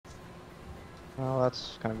Oh,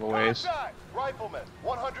 that's kind of a ways. Contact! Rifleman,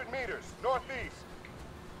 100 meters, northeast.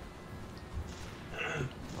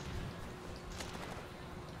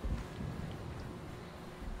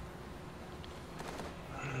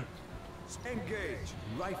 Engage,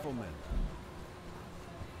 rifleman.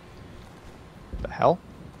 The hell?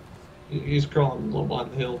 He's crawling a little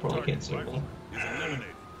behind the hill, probably can't see him. Is eliminated.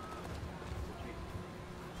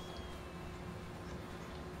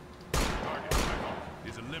 Target rifle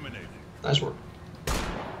is eliminated. Nice work.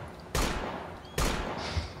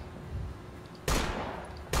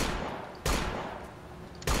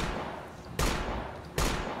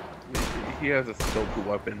 He has a scoped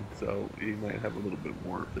weapon, so he might have a little bit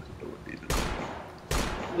more visibility than me.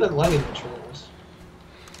 That lighting controls.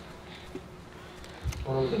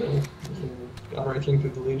 Over the hill. Got right through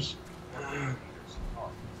the leaves. How's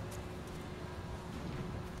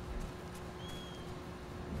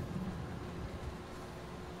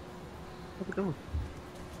it going?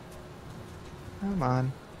 Come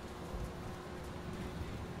on.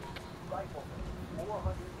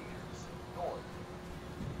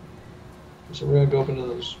 So we're gonna go up into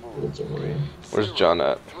those woods over here. Where's John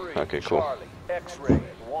at? Okay, cool. Charlie, X-ray,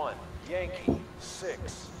 1, Yankee,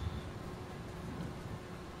 6.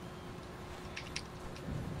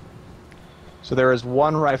 So there is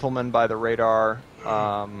one rifleman by the radar.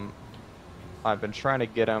 I've been trying to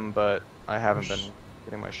get him, but I haven't been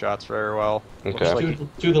getting my shots very well. Okay. Looks like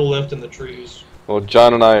Two to the left in the trees. Well,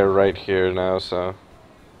 John and I are right here now, so...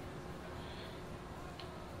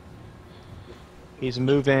 he's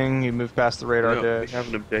moving. He moved past the radar No, we dish. have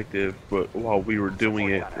an objective, but while we were doing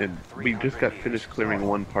it, and we just got finished clearing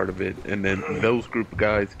one part of it, and then those group of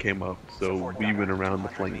guys came up, so we went around to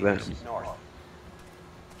flank them.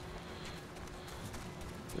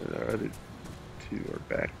 And our other two are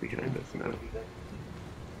back behind us now.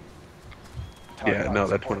 Yeah, no,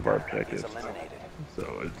 that's one of our objectives.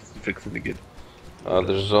 So it's fixing to get...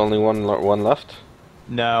 there's only one left?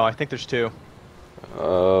 No, I think there's two.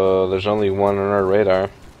 There's only one on our radar.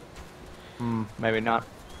 Maybe not.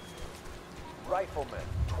 Rifleman,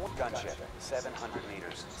 gunship, 700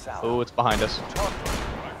 meters south. Oh, it's behind us. Rifle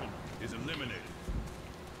is eliminated.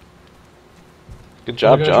 Good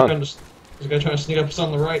job, There's a John. there's a guy trying to sneak up us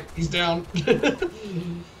on the right. He's down. Where the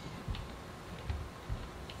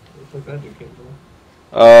fuck that dude came from?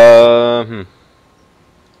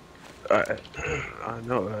 I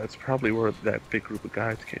know, that's probably where that big group of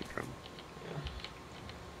guys came from.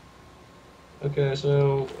 Okay,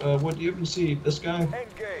 so what do you even see? This guy?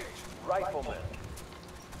 Engage, rifleman.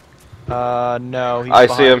 No, he's I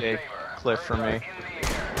see behind him. a cliff from me.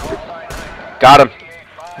 Got him.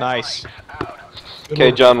 Nice. Good Okay,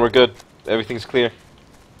 work. John, we're good. Everything's clear.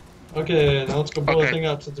 Okay, now let's go blow the Okay. thing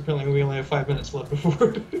up since apparently we only have 5 minutes left before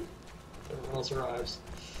everyone else arrives.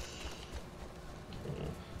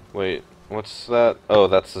 Wait, what's that? Oh,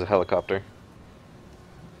 that's the helicopter.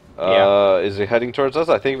 Yeah. Is it heading towards us?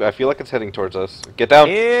 I feel like it's heading towards us. Get down.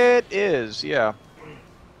 It is, yeah.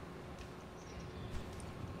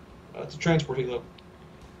 It's a transport helo.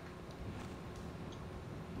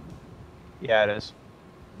 Yeah, it is.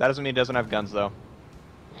 That doesn't mean it doesn't have guns, though.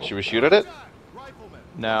 Should we shoot at it? Rifleman,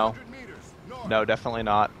 No. 100 meters, north. No, definitely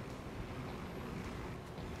not.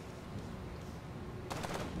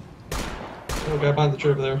 Oh, guy behind the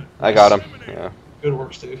tree over there. I got him. Yeah. Good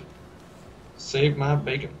work, Steve. Save my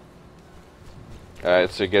bacon.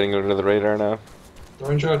 Alright, so you're getting under the radar now?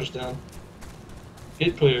 Throwing charges down.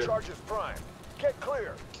 Get clear. Charges prime. Get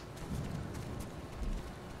clear.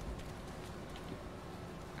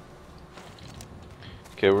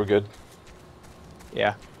 Okay, we're good.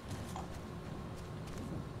 Yeah.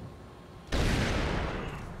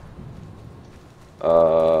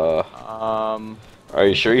 Are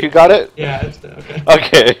you sure you got it? Yeah, it's dead. Okay.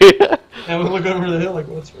 Okay. And we look over the hill like,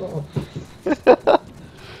 what's wrong?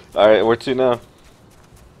 Alright, where to now?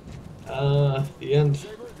 The end.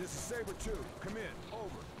 Saber, this is Saber 2. Come in.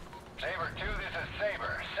 Over. Saber 2, this is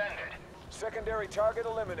Saber. Send it. Secondary target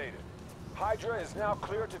eliminated. Hydra is now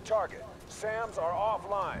clear to target. SAMs are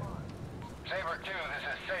offline. Saber 2, this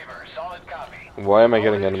is Saber. Solid copy. Why am I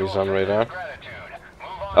getting enemies on radar? Gratitude.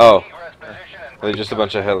 Move on Oh. to egress position and They're just a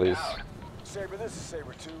bunch of helis. Saber, this is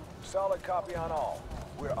Saber 2. Solid copy on all.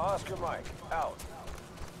 We're Oscar Mike. Out.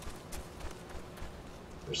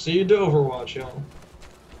 Proceed to Overwatch, y'all.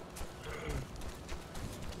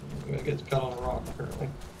 I'm gonna get caught on a rock, apparently.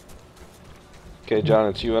 Okay, John,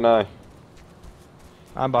 it's you and I.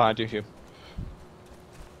 I'm behind you, Hugh.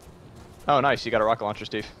 Oh, nice. You got a rocket launcher,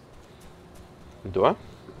 Steve. Do I?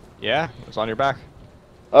 Yeah, it's on your back.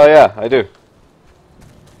 Oh yeah, I do.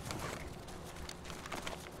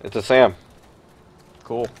 It's a Sam.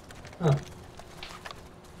 Cool. Huh.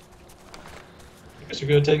 Guess you're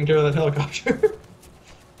good at taking care of that helicopter.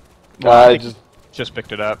 I Just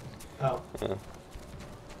picked it up. Oh.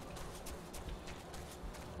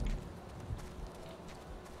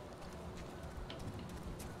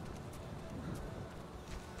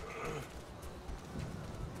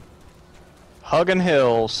 Hugging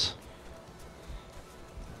hills.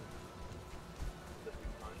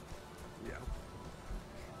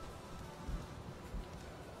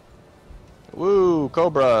 Woo,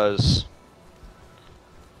 cobras.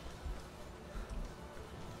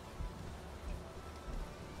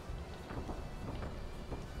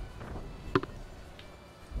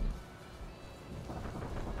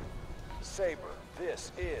 Saber,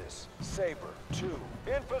 this is Saber 2.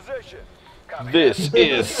 In position. This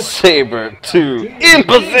is Saber 2 in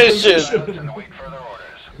position. Await further orders.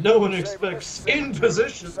 No one expects in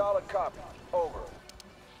position. Solid copy. Over.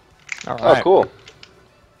 All Oh, right. cool.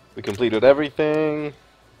 We completed everything.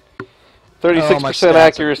 Oh, 36% my stats are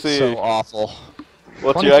accuracy. So awful.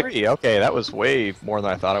 What's your? 23. Okay, that was way more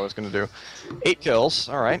than I thought I was going to do. 8 kills.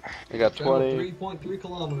 All right. I got 20. 3.3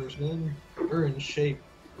 kilometers, man. We're in shape.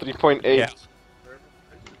 3.8. Yeah.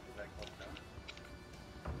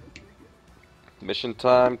 Mission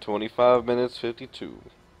time 25 minutes 52.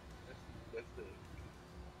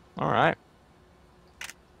 All right.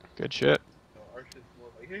 Good shit.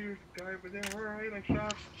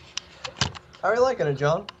 How are you liking it,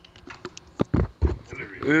 John?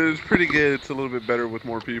 It's pretty good. It's a little bit better with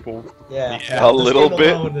more people. Yeah. Yeah. A little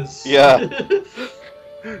bit. Yeah.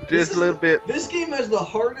 Just a little bit. This game has the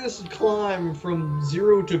hardest climb from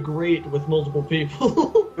 0 to great with multiple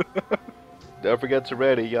people. Don't forget to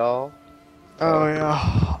ready, y'all. Oh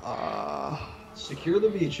yeah. Secure the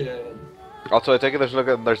beachhead. Also, I take it there's not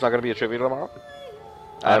going to be a trivia tomorrow.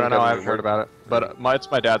 I don't know. I haven't haven't heard about it, but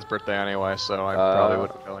it's my dad's birthday anyway, so I probably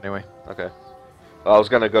wouldn't go anyway. Okay. I was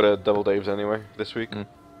gonna go to Double Dave's anyway this week. Mm.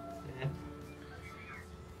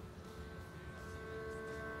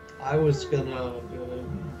 I was gonna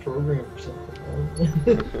program or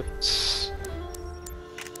something.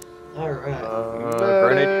 Alright.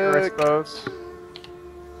 Grenadier, I suppose.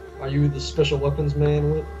 Are you the special weapons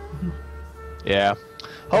man with? Yeah.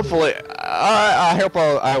 Hopefully, I hope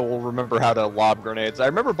I will remember how to lob grenades. I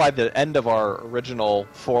remember by the end of our original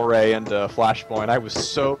foray into Flashpoint, I was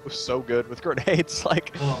so good with grenades.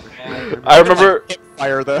 Like, Oh man. I remember.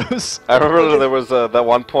 fire those. I remember there was that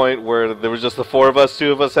one point where there was just the 4 of us.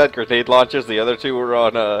 2 of us had grenade launchers. The other 2 were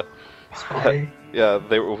on Spy. yeah,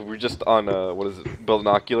 we were just on what is it?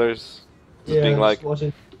 Binoculars. Just Yeah, being like, just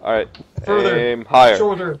watching. all right, Further. aim higher,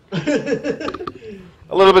 Shorter.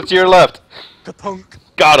 a little bit to your left. Ka-thunk.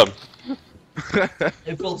 Got him.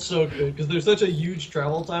 It felt so good because there's such a huge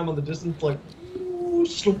travel time on the distance. Like, ooh,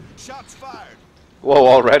 sloop. Shots fired. Whoa,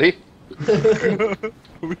 already?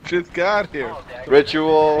 We just got here.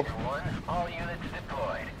 Ritual. All units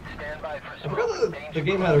deployed. Stand by for I forgot that the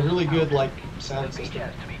game had a really good like sound system.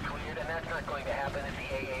 to be cleared, and that's not going to happen if the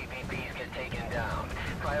AAVPs get taken down.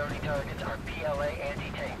 Priority targets are PLA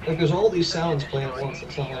anti-tank. Like there's all these sounds playing at once.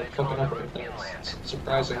 It's not like fucking up or anything. It's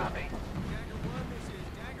surprising.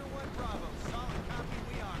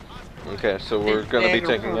 Okay, so we're gonna be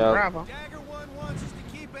taking out. Dagger 1 wants us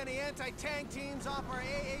to keep any anti-tank teams off our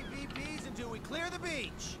AAVPs until we clear the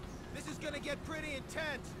beach. This is gonna get pretty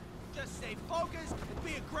intense. Just stay focused and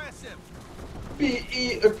be aggressive.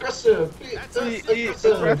 Be aggressive. Be That's us.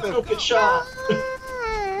 aggressive. Don't get shot.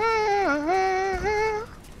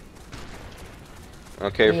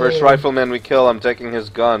 Okay, first rifleman we kill, I'm taking his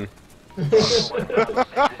gun. What's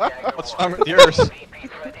wrong with yours?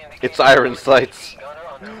 It's iron sights.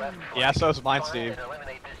 Yeah, so is mine, Steve.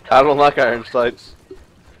 I don't like iron sights.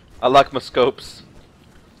 I like my scopes.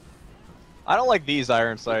 I don't like these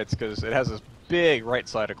iron sights because it has this big right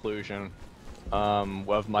side occlusion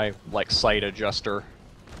of my like sight adjuster.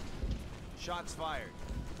 Shots fired.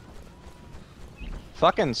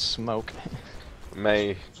 Fucking smoke.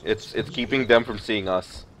 It's keeping them from seeing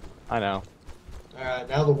us. I know. Alright,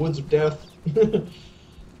 now the woods of death.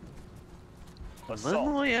 When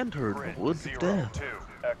I entered the woods of death. 2,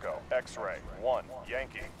 Echo, X-ray, 1,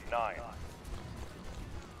 Yankee, 9.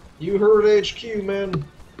 You heard HQ, man.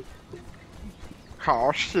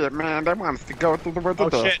 Oh shit, man! They want us to go through the woods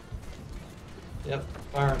of Oh death. shit. Yep,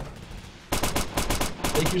 fire.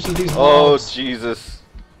 Make use of these Oh logs. Jesus!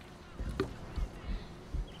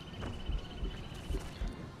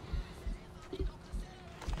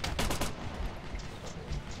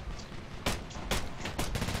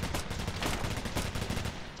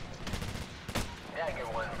 Dagger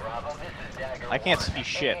 1, Bravo, this is Dagger I can't 1. see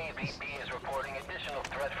shit. AAVP is reporting additional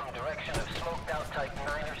threat from direction of smoked out Type 9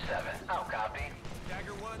 or 7. How copy?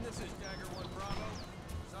 Dagger 1, this is Dagger 1 Bravo.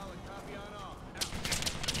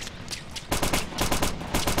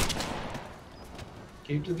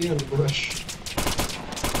 Keep to the underbrush.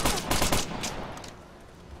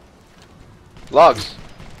 Logs.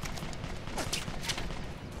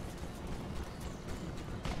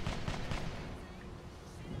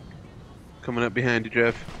 Coming up behind you,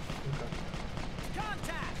 Jeff.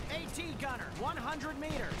 Contact! AT gunner, 100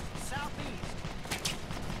 meters, southeast.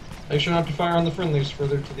 Make sure not to fire on the friendlies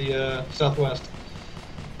further to the southwest.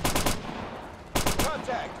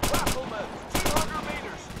 Contact! Rifleman! 200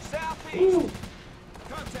 meters, southeast! Ooh.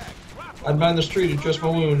 Contact! I'd Rifleman! mind the street, adjust my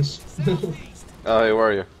wounds. Southeast! Oh, hey, where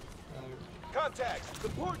are you? Contact!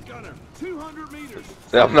 Support gunner, 200 meters.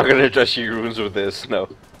 Yeah, I'm not gonna address your wounds with this. No.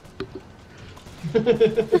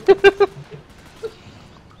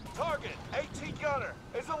 Target! AT gunner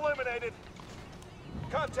is eliminated!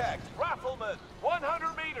 Contact! Rifleman!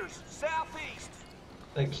 100 meters, southeast!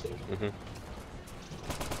 Thanks, Steve.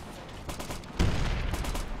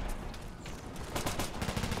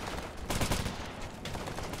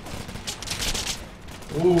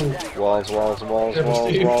 Ooh. Walls, walls, walls, Careful, walls,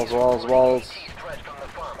 Steve. walls, walls, walls. Threat from the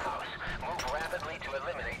farmhouse. Move rapidly to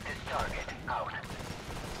eliminate this target. Out.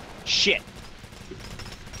 Shit.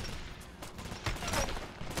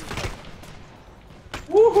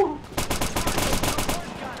 Woohoo!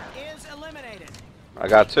 Support gunner is eliminated. I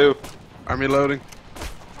got two. Army loading.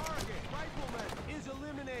 Target! Rifleman is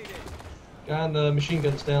eliminated! Guy on the machine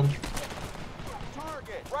gun's down.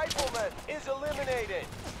 Target! Rifleman is eliminated!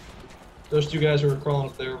 Those two guys who were crawling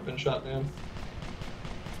up there have been shot down.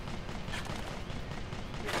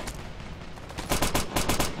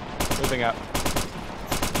 Moving up.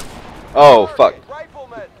 Oh, fuck. Target!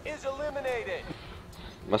 Rifleman is eliminated!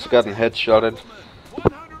 Must have gotten headshotted.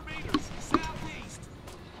 100 meters, southeast!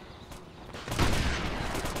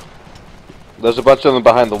 There's a bunch of them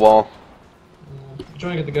behind the wall.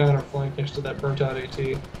 Trying to get the guy on our flank next to that burnt out AT.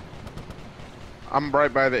 I'm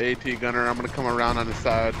right by the AT gunner. I'm gonna come around on the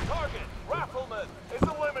side. Target! Rifleman is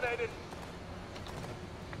eliminated!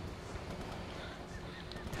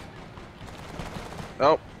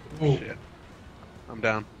 Oh, Ooh. shit. I'm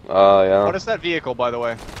down. Yeah. What is that vehicle, by the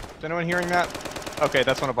way? Is anyone hearing that? Okay,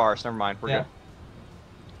 that's one of ours. Never mind. We're Yeah. good.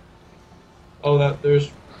 Oh, there's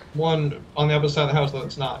one on the opposite side of the house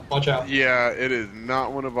that's not. Watch out. Yeah, it is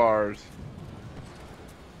not one of ours.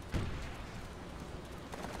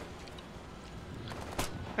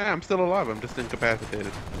 Hey, I'm still alive. I'm just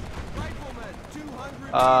incapacitated. Rifleman, 200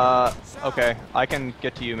 meters, Okay. I can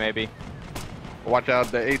get to you, maybe. Watch out,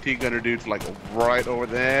 the AT gunner dude's like right over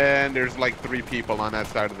there. And there's like 3 people on that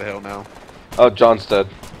side of the hill now. Oh, John's dead.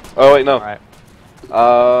 Oh, wait, no. Alright.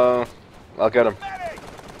 I'll get him. Medic!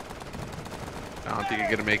 I don't think you're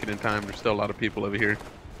gonna make it in time. There's still a lot of people over here.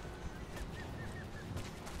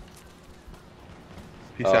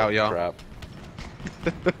 Peace Oh, out, y'all. crap.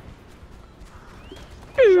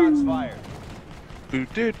 Shots fired. Do,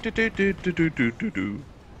 do, do, do, do, do, do, do, do, do.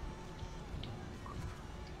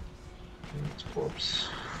 It's a corpse.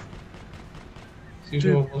 Excuse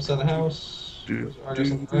me, on the side of the house. Do, There's do,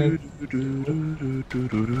 Argus on the do, right. do, do, do, do,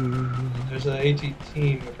 do, do. There's an AT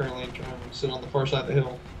team apparently trying to sit on the far side of the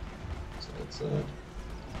hill. So let's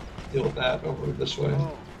deal with that over this way.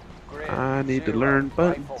 Grid I need to 0, learn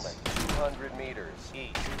buttons. Rifleman, 200 meters,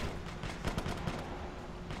 east.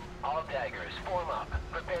 All daggers, form up.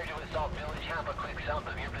 Prepare to assault village half a click south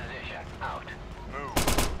of your position. Out.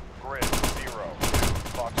 Move. Grid 0, 2,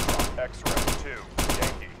 Foxtrot, X-ray 2,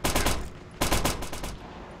 Yankee 2.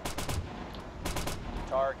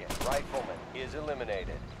 Target, Rifleman, is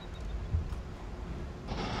eliminated.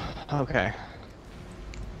 Okay.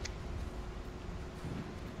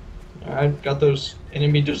 Alright, got those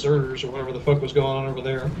enemy deserters or whatever the fuck was going on over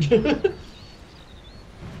there.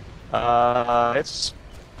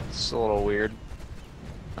 It's a little weird.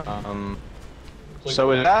 Like-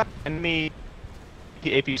 So is that enemy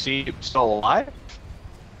APC still alive?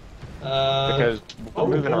 Because we're oh,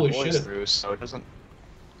 moving our holy boys shit. through, so it doesn't.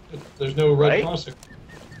 There's no red Right? cross there.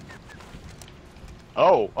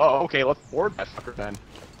 Oh, okay. Let's board that fucker then.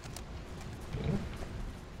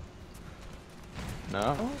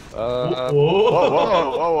 No. Whoa.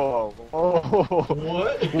 Whoa, whoa, whoa.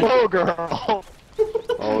 What? Whoa, girl.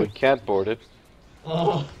 Oh, we can't board it.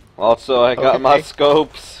 Oh, Also, I got my Okay.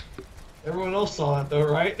 scopes. everyone else saw it though,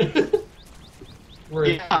 right?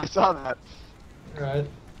 Right. Yeah, I saw that. Right.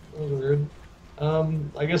 That was weird.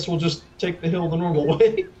 I guess we'll just take the hill the normal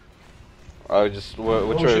way. I just, which Oh,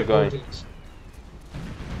 way are we shit, going? proteins.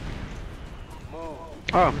 Move.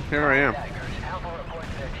 Oh, here I am. Dagger,